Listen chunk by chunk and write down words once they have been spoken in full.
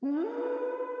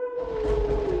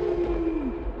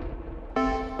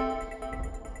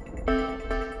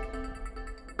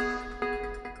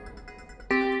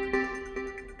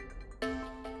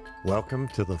Welcome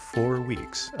to the 4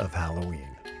 weeks of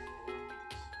Halloween.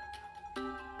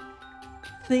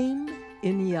 Theme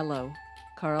in Yellow,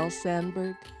 Carl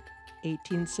Sandburg,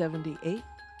 1878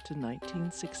 to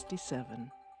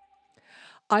 1967.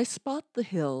 I spot the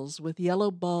hills with yellow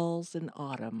balls in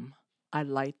autumn. I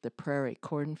light the prairie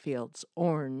cornfields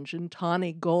orange and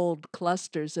tawny gold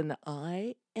clusters, and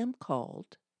I am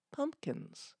called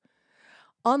pumpkins.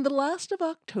 On the last of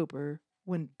October,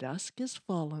 when dusk is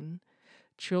fallen,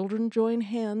 children join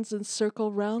hands and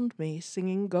circle round me,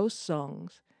 singing ghost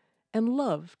songs and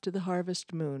love to the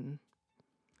harvest moon.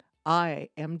 I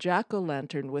am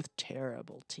jack-o'-lantern with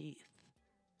terrible teeth,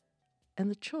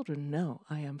 and the children know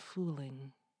I am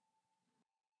fooling.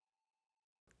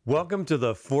 Welcome to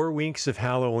the 4 weeks of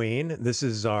Halloween. This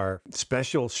is our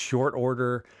special short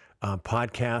order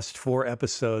podcast, 4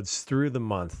 episodes through the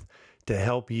month to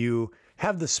help you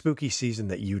have the spooky season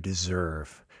that you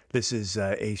deserve. This is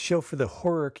a show for the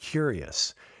horror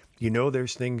curious. You know,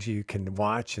 there's things you can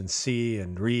watch and see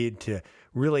and read to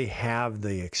really have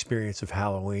the experience of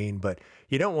Halloween, but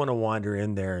you don't want to wander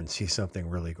in there and see something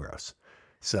really gross.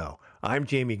 So I'm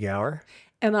Jamie Gower.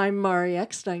 And I'm Mari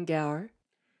Eckstein-Gower.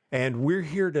 And we're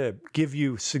here to give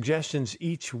you suggestions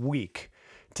each week.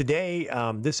 Today,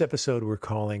 this episode we're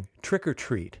calling Trick or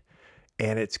Treat.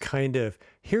 And it's kind of,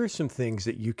 here are some things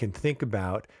that you can think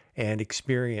about and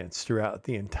experience throughout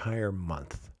the entire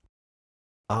month.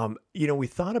 We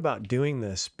thought about doing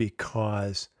this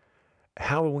because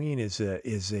Halloween is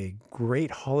a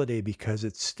great holiday because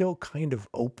it's still kind of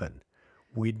open.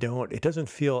 It doesn't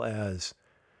feel as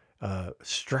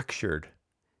structured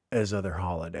as other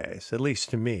holidays, at least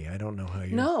to me. I don't know how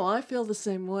you... No, I feel the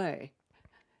same way.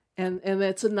 And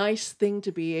it's a nice thing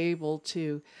to be able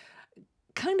to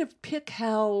kind of pick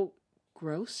how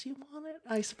gross you want it.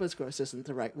 I suppose gross isn't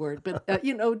the right word, but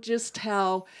just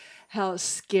how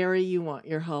scary you want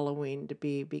your Halloween to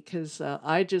be, because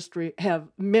I just have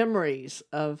memories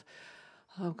of,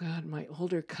 oh God, my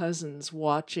older cousins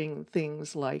watching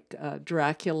things like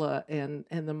Dracula and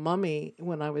The Mummy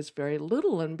when I was very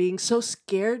little and being so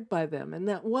scared by them. And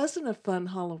that wasn't a fun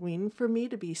Halloween for me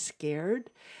to be scared,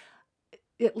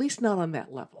 at least not on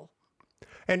that level.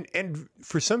 And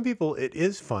for some people, it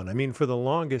is fun. I mean, for the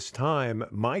longest time,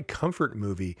 my comfort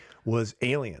movie was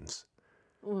Aliens.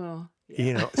 Well,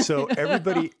 yeah. So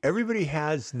everybody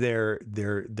has their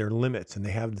limits, and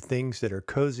they have the things that are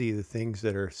cozy, the things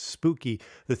that are spooky,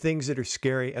 the things that are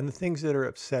scary, and the things that are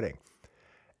upsetting.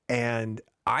 And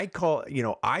I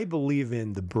believe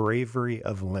in the bravery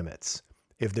of limits.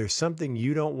 If there's something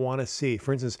you don't want to see,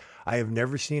 for instance, I have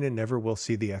never seen and never will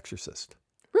see The Exorcist.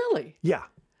 Really?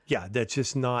 Yeah, that's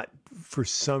just not, for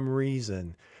some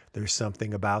reason, there's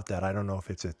something about that. I don't know if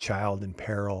it's a child in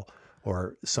peril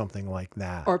or something like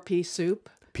that. Or pea soup.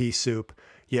 Pea soup.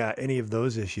 Yeah, any of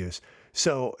those issues.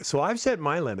 So I've set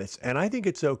my limits, and I think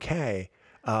it's okay,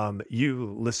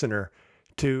 you listener,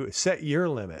 to set your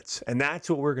limits. And that's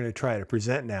what we're going to try to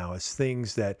present now, is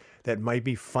things that might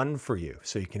be fun for you,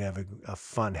 so you can have a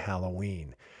fun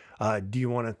Halloween. Do you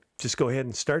want to just go ahead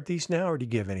and start these now, or do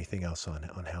you have anything else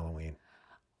on Halloween?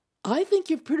 I think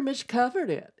you've pretty much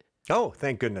covered it. Oh,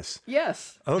 thank goodness.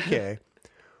 Yes. Okay.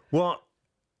 Well,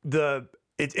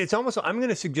 it's almost, I'm going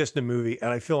to suggest a movie, and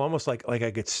I feel almost like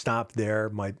I could stop there.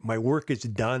 My work is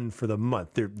done for the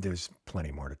month. There's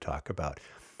plenty more to talk about.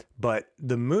 But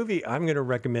the movie I'm going to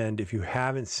recommend, if you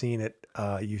haven't seen it,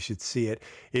 you should see it.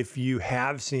 If you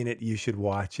have seen it, you should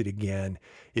watch it again,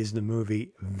 is the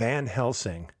movie Van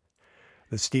Helsing.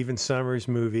 The Stephen Sommers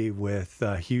movie with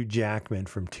Hugh Jackman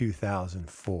from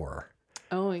 2004.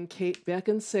 Oh, and Kate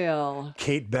Beckinsale.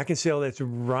 Kate Beckinsale, that's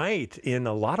right. In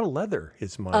A Lot of Leather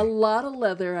is mine. A Lot of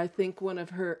Leather, I think one of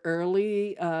her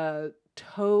early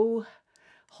toe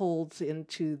holds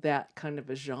into that kind of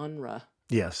a genre.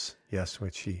 Yes,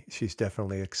 which she's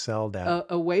definitely excelled at.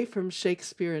 Away from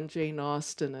Shakespeare and Jane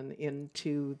Austen and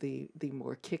into the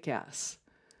more kick-ass.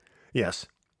 Yes.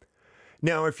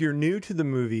 Now, if you're new to the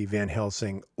movie Van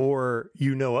Helsing, or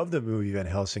you know of the movie Van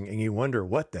Helsing and you wonder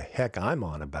what the heck I'm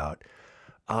on about,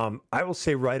 I will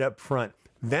say right up front,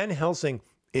 Van Helsing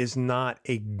is not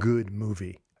a good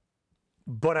movie.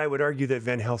 But I would argue that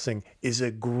Van Helsing is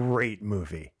a great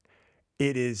movie.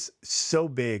 It is so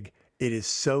big, it is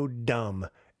so dumb,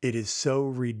 it is so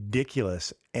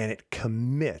ridiculous, and it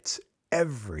commits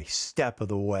every step of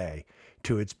the way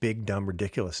to its big, dumb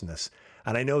ridiculousness.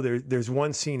 And I know there's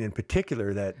one scene in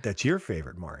particular that's your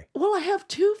favorite, Mari. Well, I have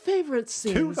two favorite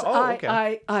scenes. Two? Oh,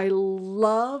 okay. I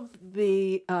love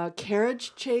the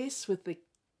carriage chase with the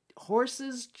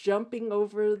horses jumping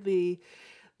over the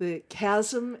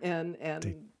chasm and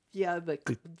yeah,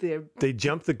 the They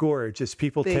jump the gorge as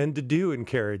people they tend to do in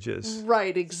carriages.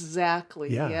 right,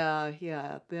 exactly. Yeah.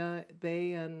 Yeah.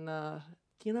 They and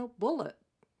Bullet.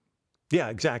 Yeah,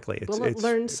 exactly. Bullet It's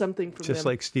learned something from just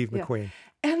them. like Steve Yeah. McQueen.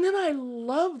 And then I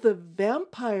love the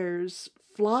vampires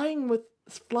flying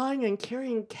and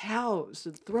carrying cows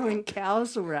and throwing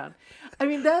cows around. I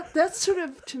mean that's sort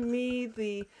of to me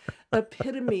the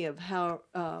epitome of how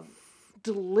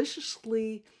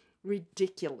deliciously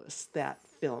ridiculous that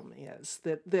film is.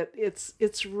 That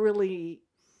it's really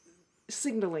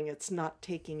signaling it's not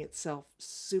taking itself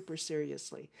super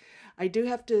seriously. I do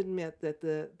have to admit that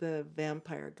the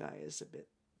vampire guy is a bit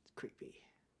creepy.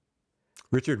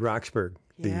 Richard Roxburgh,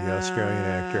 the Australian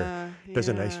actor, does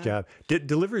a nice Yeah. job.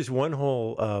 Delivers one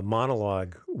whole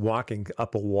monologue walking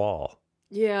up a wall.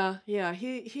 Yeah.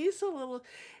 He's a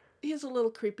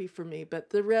little creepy for me, but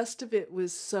the rest of it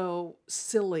was so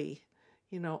silly.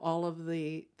 All of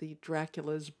the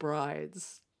Dracula's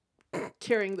brides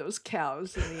carrying those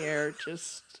cows in the air,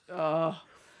 just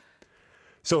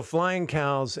So flying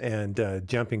cows and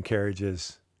jumping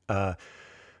carriages.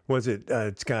 Was it?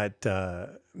 It's got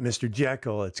Mr.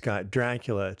 Jekyll. It's got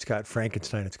Dracula. It's got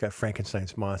Frankenstein. It's got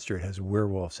Frankenstein's monster. It has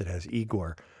werewolves. It has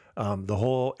Igor.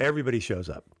 Everybody shows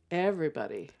up,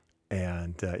 everybody.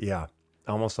 and yeah,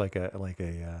 almost like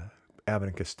a Abbott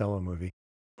and Costello movie.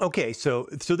 Okay, so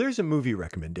there's a movie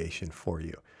recommendation for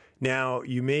you. Now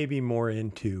you may be more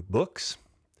into books.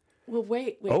 Well,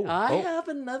 wait. Oh, I oh. have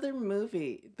another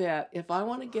movie that if I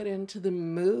want to get into the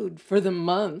mood for the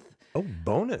month, Oh,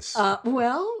 bonus.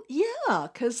 well, yeah,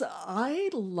 because I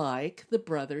like The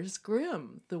Brothers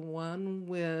Grimm, the one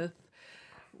with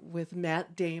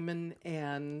Matt Damon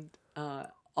and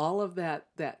all of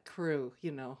that crew.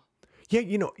 Yeah,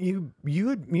 you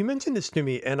mentioned this to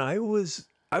me, and I was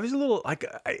a little like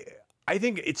I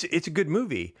think it's a good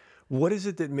movie. What is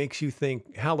it that makes you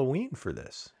think Halloween for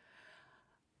this?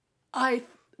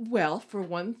 Well, for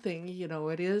one thing,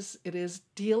 it is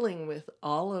dealing with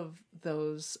all of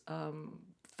those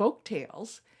folk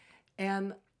tales,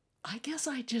 and I guess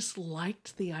I just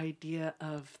liked the idea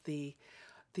of the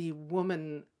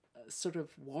woman sort of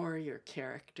warrior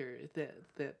character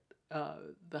that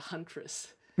the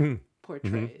huntress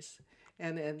portrays.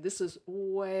 And this is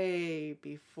way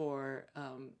before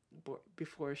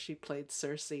she played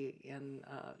Cersei in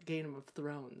Game of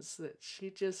Thrones. That she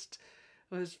just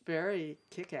was very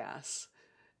kick-ass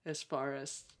as far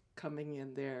as coming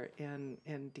in there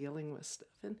and dealing with stuff.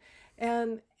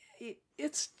 And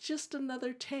it's just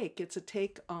another take. It's a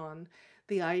take on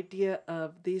the idea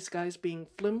of these guys being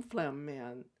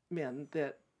flim-flam men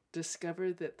that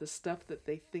discover that the stuff that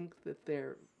they think that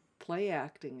they're play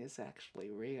acting is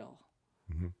actually real.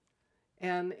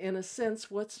 And in a sense,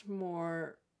 what's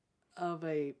more of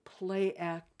a play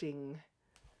acting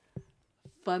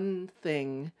fun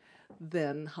thing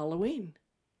than Halloween?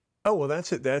 Oh, well,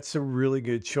 that's it. That's a really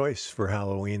good choice for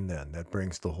Halloween. Then that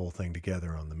brings the whole thing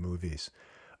together on the movies.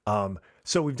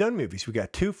 So we've done movies. We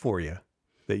got 2 for you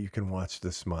that you can watch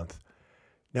this month.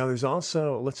 Now there's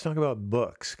also, let's talk about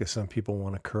books, because some people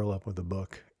want to curl up with a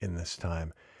book in this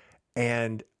time.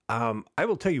 And I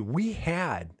will tell you, we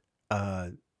had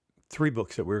 3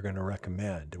 books that we were going to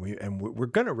recommend, and we're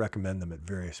going to recommend them at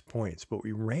various points. But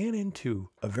we ran into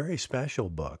a very special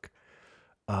book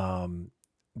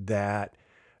that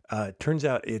turns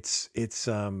out it's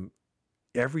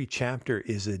every chapter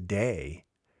is a day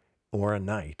or a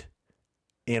night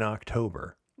in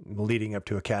October, leading up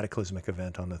to a cataclysmic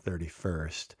event on the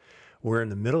 31st. We're in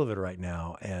the middle of it right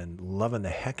now and loving the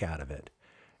heck out of it.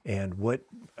 And what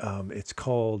it's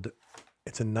called,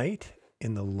 it's A Night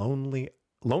in the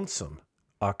Lonesome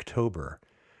October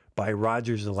by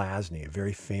Roger Zelazny, a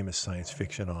very famous science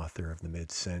fiction author of the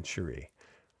mid-century.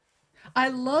 I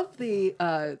love the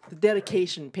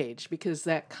dedication page because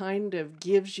that kind of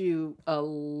gives you a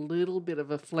little bit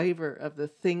of a flavor of the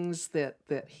things that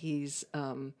he's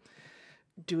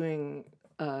doing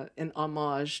an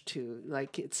homage to.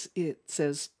 Like it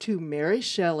says to Mary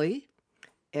Shelley,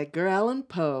 Edgar Allan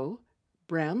Poe,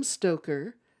 Bram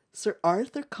Stoker, Sir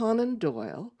Arthur Conan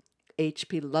Doyle,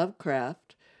 H.P.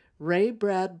 Lovecraft, Ray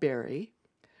Bradbury,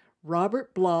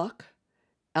 Robert Bloch,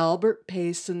 Albert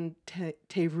Payson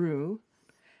Theroux,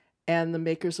 and the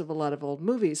makers of a lot of old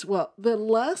movies. Well, the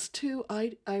last 2,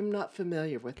 I'm not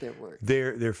familiar with their work.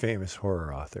 They're famous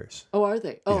horror authors. Oh, are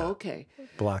they? Oh, Yeah. okay.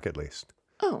 Bloch, at least.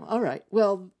 Oh, all right.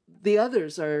 Well, the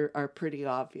others are pretty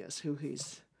obvious who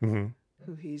he's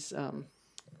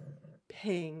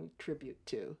paying tribute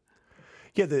to.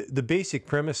 Yeah, the basic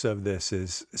premise of this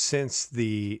is, since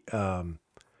the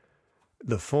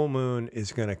full moon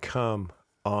is going to come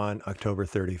on October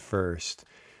 31st,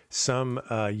 some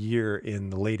year in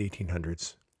the late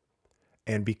 1800s.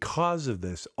 And because of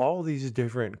this, all these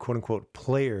different quote unquote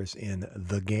players in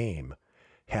the game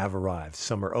have arrived.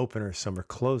 Some are openers, some are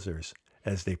closers,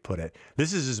 as they put it.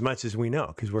 This is as much as we know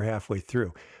because we're halfway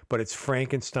through. But it's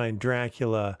Frankenstein,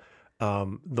 Dracula,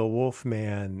 the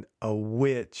Wolfman, a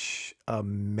witch, a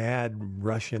mad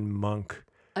Russian monk.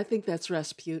 I think that's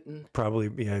Rasputin. Probably,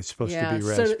 yeah, it's supposed to Yeah, be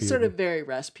Rasputin. sort of very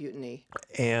Rasputin-y.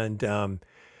 And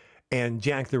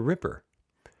Jack the Ripper.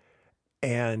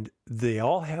 And they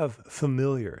all have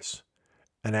familiars,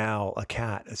 an owl, a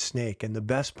cat, a snake. And the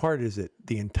best part is that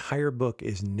the entire book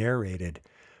is narrated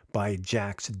by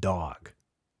Jack's dog.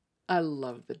 I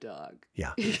love the dog.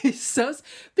 Yeah. Because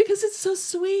it's so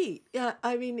sweet. Yeah,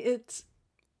 I mean, it's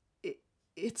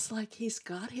like he's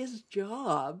got his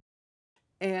job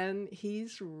and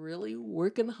he's really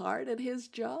working hard at his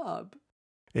job.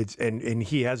 And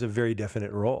he has a very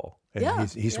definite role. And Yeah,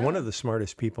 he's one of the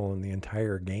smartest people in the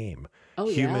entire game. Oh,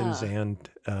 Humans yeah. and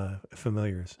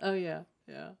familiars. Oh, yeah,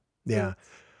 yeah. Yeah.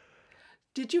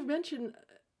 Did you mention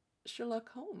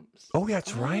Sherlock Holmes? Oh,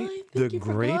 that's right. I think you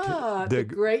forgot. The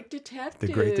great detective.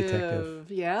 The great detective.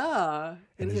 Yeah,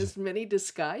 in And his many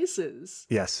disguises.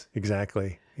 Yes,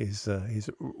 exactly. He's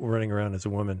running around as a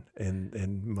woman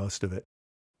in most of it.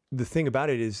 The thing about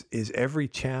it is every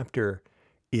chapter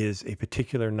is a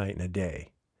particular night and a day.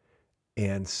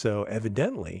 And so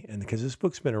evidently, and because this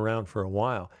book's been around for a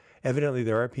while, evidently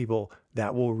there are people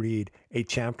that will read a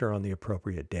chapter on the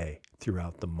appropriate day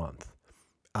throughout the month.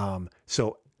 And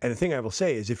the thing I will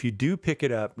say is if you do pick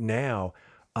it up now,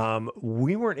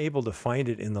 we weren't able to find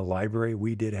it in the library.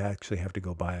 We did actually have to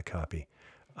go buy a copy.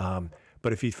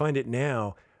 But if you find it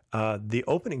now, the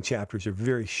opening chapters are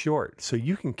very short. So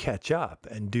you can catch up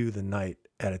and do the night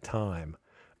at a time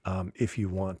if you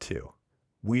want to.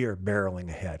 We are barreling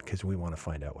ahead because we want to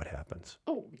find out what happens.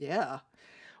 Oh, yeah.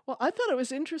 Well, I thought it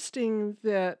was interesting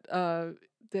that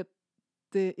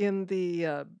in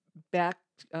the back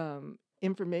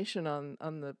information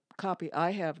on the copy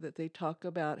I have that they talk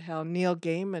about how Neil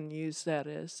Gaiman used that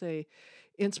as a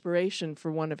inspiration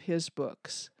for one of his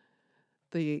books.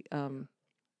 The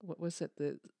what was it?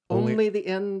 The Only the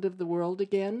End of the World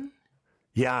Again?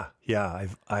 Yeah,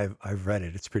 I've read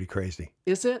it. It's pretty crazy.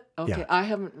 Is it? Okay, Yeah. I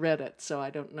haven't read it, so I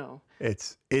don't know.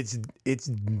 It's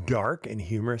dark and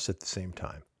humorous at the same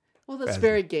time. Well, that's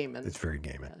very Gaiman. It's very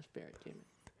Gaiman. That's very Gaiman.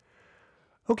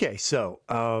 Okay, so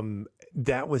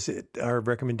that was it. Our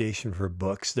recommendation for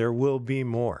books. There will be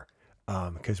more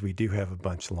because we do have a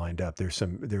bunch lined up. There's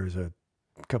a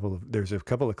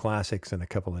couple of classics and a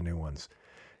couple of new ones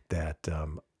that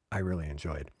I really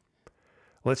enjoyed.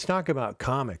 Let's talk about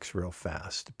comics real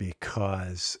fast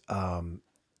because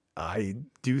I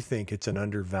do think it's an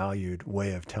undervalued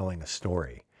way of telling a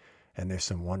story. And there's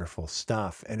some wonderful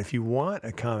stuff. And if you want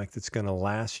a comic that's going to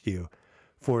last you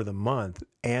for the month,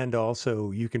 and also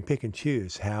you can pick and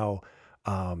choose how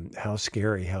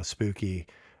scary, how spooky,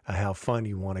 how fun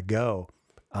you want to go,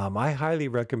 I highly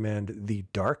recommend the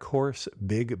Dark Horse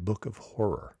Big Book of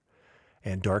Horror.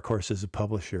 And Dark Horse is a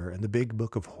publisher, and the Big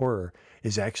Book of Horror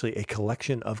is actually a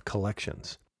collection of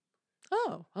collections.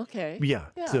 Oh, okay. Yeah.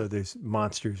 Yeah. So there's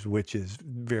monsters, witches,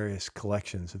 various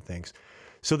collections of things.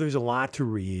 So there's a lot to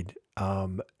read,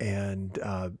 and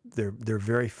they're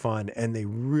very fun, and they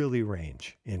really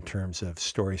range in terms of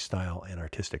story style and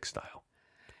artistic style.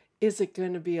 Is it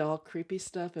going to be all creepy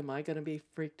stuff? Am I going to be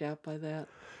freaked out by that?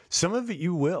 Some of it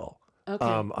you will. Okay.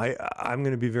 I'm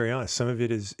going to be very honest. Some of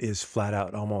it is flat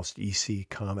out almost EC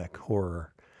comic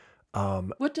horror.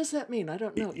 What does that mean? I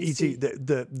don't know. EC,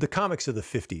 the comics of the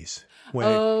 50s.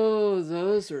 Oh,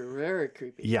 those are very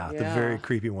creepy. Yeah, the very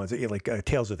creepy ones, like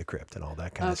Tales of the Crypt and all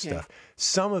that kind of stuff.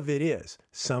 Some of it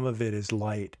is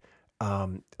light.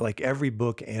 Like every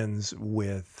book ends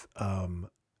with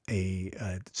a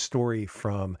story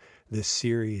from this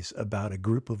series about a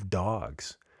group of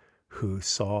dogs who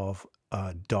solve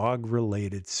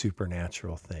dog-related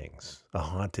supernatural things.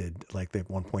 Like at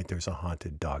one point there's a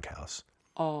haunted doghouse.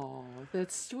 Oh,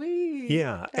 that's sweet.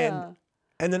 Yeah.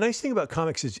 And the nice thing about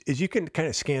comics is you can kind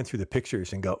of scan through the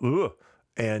pictures and go, ooh,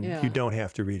 and you don't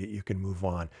have to read it. You can move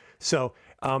on. So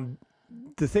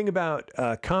the thing about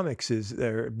comics is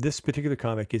this particular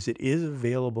comic is it is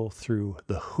available through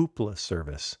the Hoopla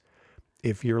service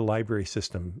if your library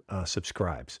system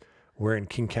subscribes. We're in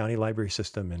King County Library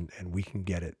System, and we can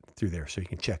get it through there, so you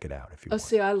can check it out if you want. Oh,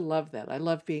 see, I love that. I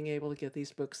love being able to get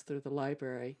these books through the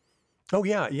library. Oh,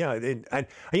 yeah. And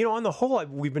on the whole,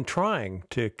 we've been trying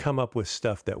to come up with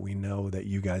stuff that we know that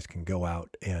you guys can go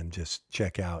out and just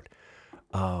check out.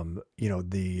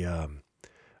 The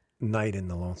Night in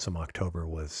the Lonesome October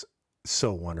was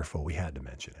so wonderful. We had to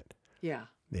mention it. Yeah.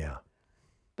 Yeah.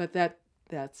 But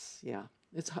that's yeah.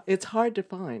 It's hard to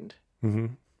find. Hmm.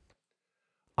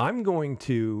 I'm going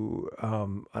to,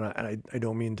 I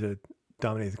don't mean to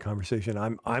dominate the conversation.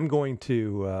 I'm going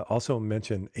to also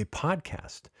mention a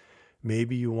podcast.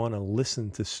 Maybe you want to listen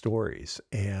to stories.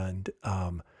 And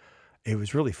it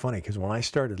was really funny because when I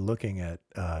started looking at,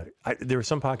 there were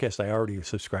some podcasts I already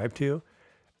subscribed to,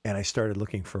 and I started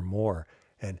looking for more.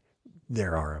 And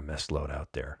there are a mess load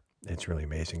out there. It's really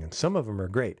amazing. And some of them are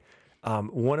great.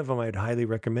 One of them I'd highly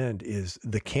recommend is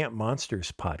the Camp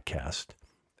Monsters podcast.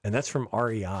 And that's from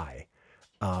REI.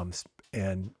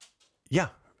 And yeah,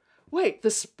 Wait,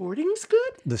 the Sporting's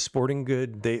good? the Sporting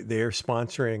Good, they are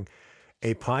sponsoring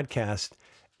a podcast.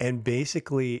 And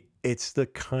basically, it's the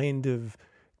kind of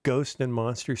ghost and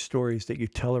monster stories that you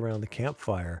tell around the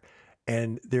campfire.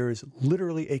 And there is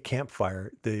literally a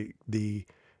campfire. They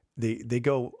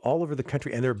go all over the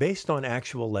country, and they're based on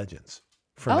actual legends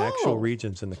from actual Oh.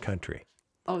 regions in the country.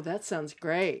 Oh, that sounds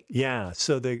great. Yeah,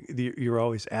 so you're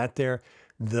always at there.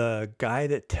 The guy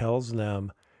that tells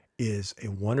them is a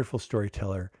wonderful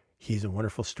storyteller. He's a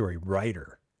wonderful story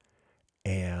writer,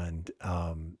 and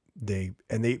they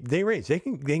range. They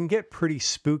can get pretty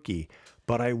spooky,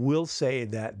 but I will say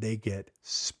that they get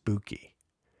spooky,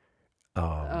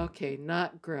 Okay,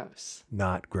 not gross.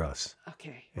 not gross.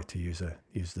 Okay. To use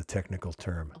the technical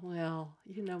term. Well,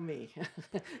 you know me.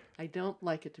 I don't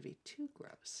like it to be too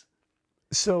gross.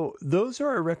 So those are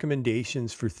our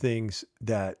recommendations for things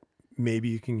that maybe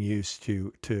you can use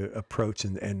to approach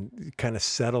and kind of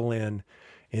settle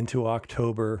into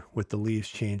October with the leaves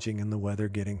changing and the weather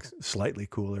getting slightly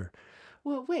cooler.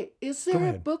 Well, wait, is Go there a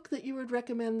ahead. book that you would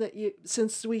recommend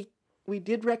since we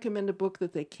did recommend a book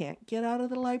that they can't get out of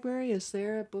the library, is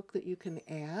there a book that you can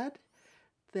add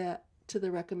that to the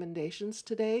recommendations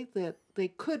today that they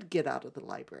could get out of the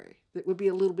library that would be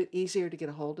a little bit easier to get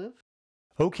a hold of?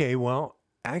 Okay, well,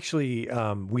 actually,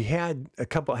 I had a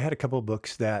couple of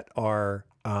books that are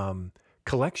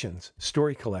collections,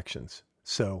 story collections.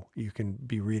 So you can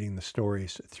be reading the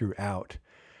stories throughout.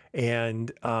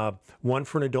 And one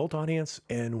for an adult audience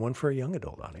and one for a young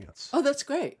adult audience. Oh, that's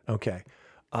great. Okay.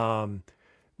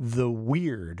 The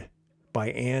Weird by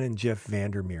Anne and Jeff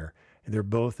Vandermeer. They're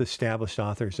both established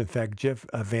authors. In fact, Jeff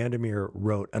Vandermeer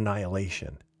wrote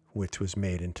Annihilation, which was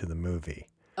made into the movie.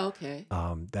 Okay.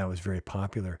 That was very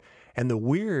popular. And The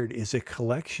Weird is a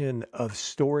collection of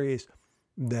stories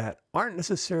that aren't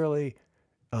necessarily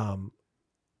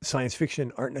science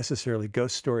fiction, aren't necessarily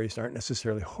ghost stories, aren't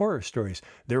necessarily horror stories.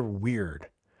 They're weird.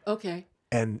 Okay.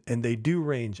 And they do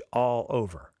range all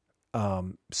over.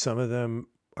 Some of them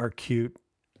are cute,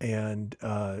 and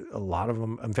a lot of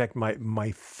them, in fact,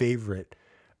 my favorite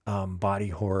body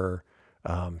horror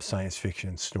science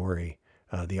fiction story,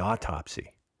 The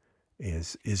Autopsy,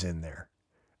 is in there.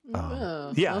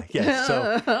 Oh, Yeah, okay. yeah.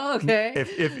 So okay.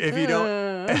 if you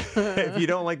don't if you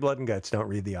don't like blood and guts, don't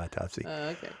read The Autopsy.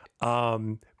 Okay.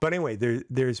 But anyway,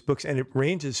 there's books, and it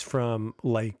ranges from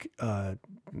like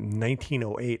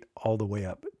 1908 all the way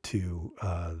up to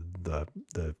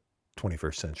the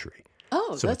 21st century.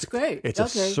 Oh, So that's great. It's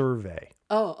okay. a survey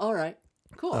Oh, all right.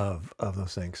 Cool. of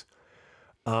those things,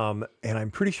 and I'm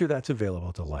pretty sure that's available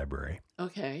at the library.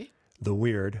 okay. The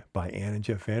Weird by Anne and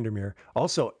Jeff Vandermeer.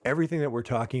 Also, everything that we're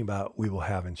talking about, we will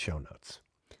have in show notes.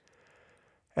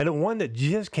 And the one that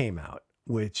just came out,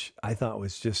 which I thought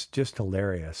was just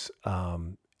hilarious,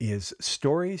 is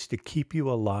Stories to Keep You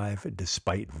Alive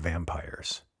Despite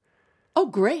Vampires. Oh,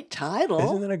 great title.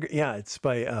 Isn't that yeah, it's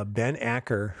by Ben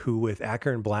Acker, who with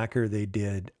Acker and Blacker, they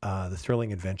did The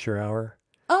Thrilling Adventure Hour.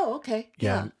 Oh, okay.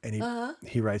 Yeah. And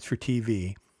he writes for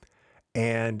TV.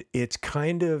 And it's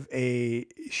kind of a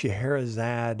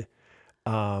Scheherazade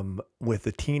with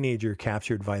a teenager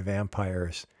captured by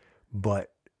vampires,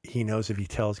 but he knows if he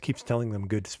keeps telling them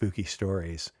good spooky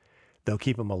stories, they'll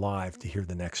keep him alive to hear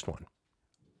the next one.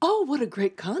 Oh, what a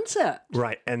great concept.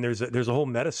 Right, and there's a whole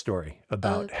meta story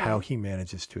about Okay. how he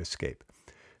manages to escape.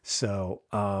 So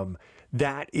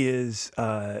that is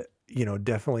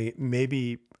definitely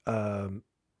maybe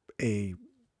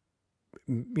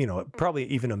probably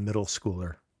even a middle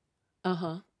schooler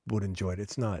Uh-huh. would enjoy it.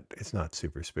 It's not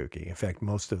super spooky. In fact,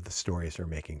 most of the stories are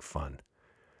making fun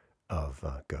of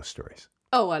ghost stories.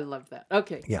 Oh, I love that.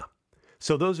 Okay. Yeah.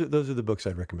 So those are the books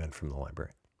I'd recommend from the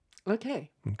library.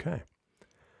 Okay. Okay.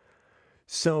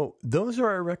 So those are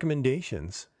our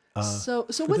recommendations. So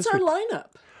for what's this our week. lineup?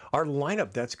 Our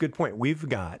lineup, that's a good point. We've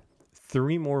got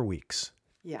 3 more weeks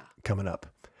Yeah. coming up.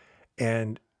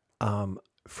 And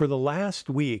for the last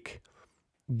week,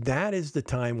 that is the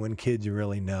time when kids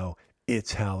really know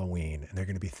it's Halloween and they're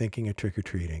going to be thinking of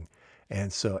trick-or-treating.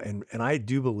 And so, and I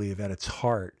do believe at its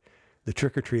heart the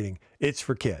trick-or-treating, it's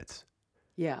for kids.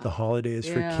 Yeah. The holiday is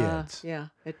for kids. Yeah,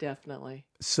 it definitely.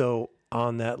 So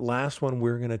on that last one,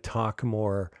 we're going to talk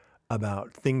more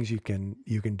about things you can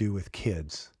do with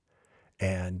kids,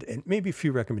 and maybe a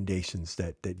few recommendations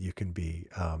that you can be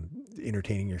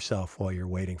entertaining yourself while you're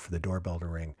waiting for the doorbell to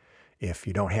ring if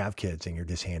you don't have kids and you're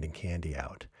just handing candy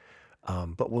out.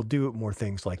 But we'll do more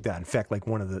things like that. In fact, like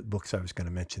one of the books I was going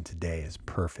to mention today is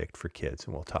perfect for kids,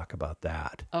 and we'll talk about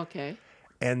that. Okay.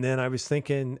 And then I was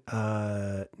thinking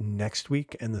next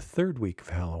week and the third week of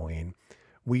Halloween,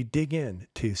 we dig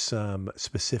into some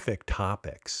specific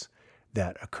topics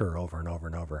that occur over and over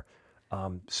and over.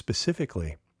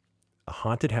 Specifically,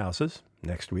 haunted houses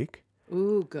next week.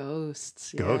 Ooh,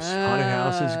 ghosts. Ghosts, Yeah. haunted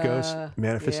houses, ghosts,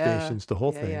 manifestations, the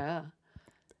whole Yeah, thing. yeah.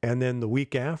 And then the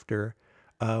week after,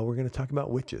 we're going to talk about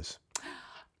witches.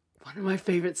 One of my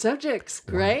favorite subjects.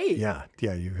 Great. Yeah,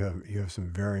 you have some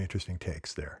very interesting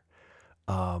takes there.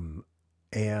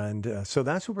 So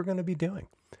that's what we're going to be doing.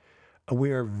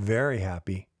 We are very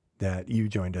happy that you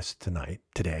joined us tonight.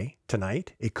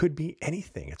 It could be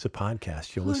anything. It's a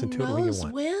podcast. You'll listen to it when you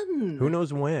want. When? Who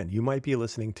knows when? You might be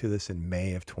listening to this in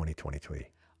May of 2023.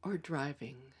 Or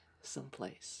driving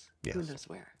someplace. Yes. Who knows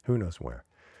where? Who knows where?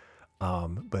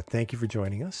 But thank you for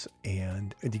joining us.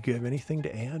 And do you have anything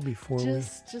to add before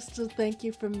Just a thank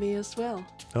you from me as well.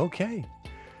 Okay.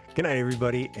 Good night,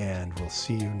 everybody, and we'll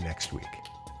see you next week.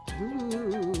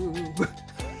 Ooh.